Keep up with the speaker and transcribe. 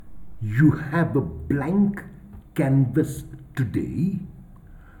You have a blank canvas today.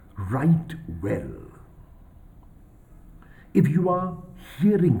 Write well. If you are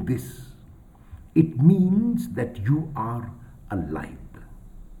hearing this, it means that you are alive.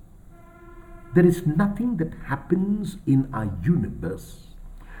 There is nothing that happens in our universe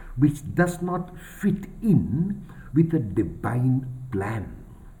which does not fit in with a divine plan.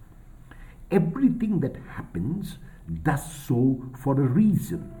 Everything that happens does so for a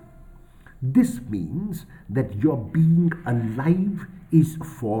reason. This means that your being alive is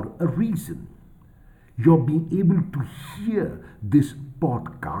for a reason. Your being able to hear this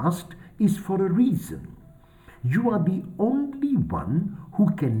podcast is for a reason. You are the only one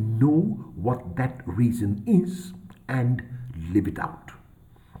who can know what that reason is and live it out.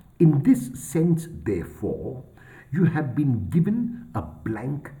 In this sense, therefore, you have been given a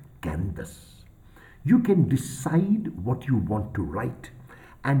blank canvas. You can decide what you want to write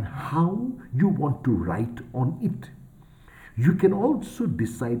and how you want to write on it. You can also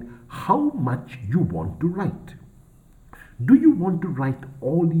decide how much you want to write. Do you want to write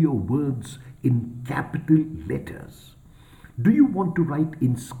all your words in capital letters? Do you want to write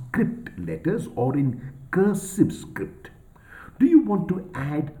in script letters or in cursive script? Do you want to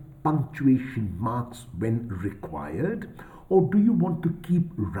add punctuation marks when required? Or do you want to keep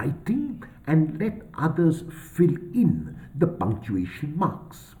writing and let others fill in the punctuation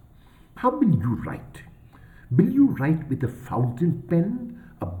marks? How will you write? Will you write with a fountain pen,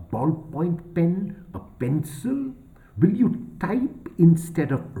 a ballpoint pen, a pencil? Will you type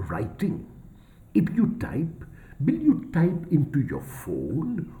instead of writing? If you type, will you type into your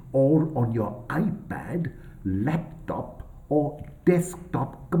phone or on your iPad, laptop, or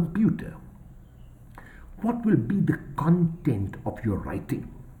desktop computer? What will be the content of your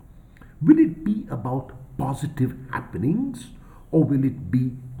writing? Will it be about positive happenings or will it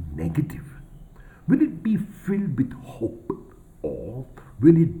be negative? Will it be filled with hope or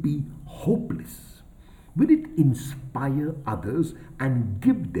will it be hopeless? Will it inspire others and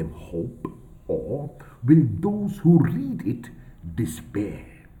give them hope or will those who read it despair?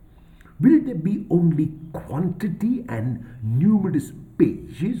 Will there be only quantity and numerous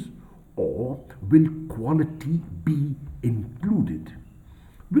pages or will quality be included?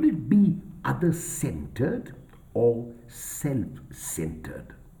 Will it be other-centered or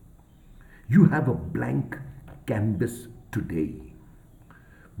self-centered? You have a blank canvas today.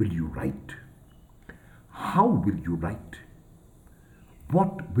 Will you write? How will you write?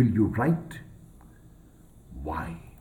 What will you write? Why?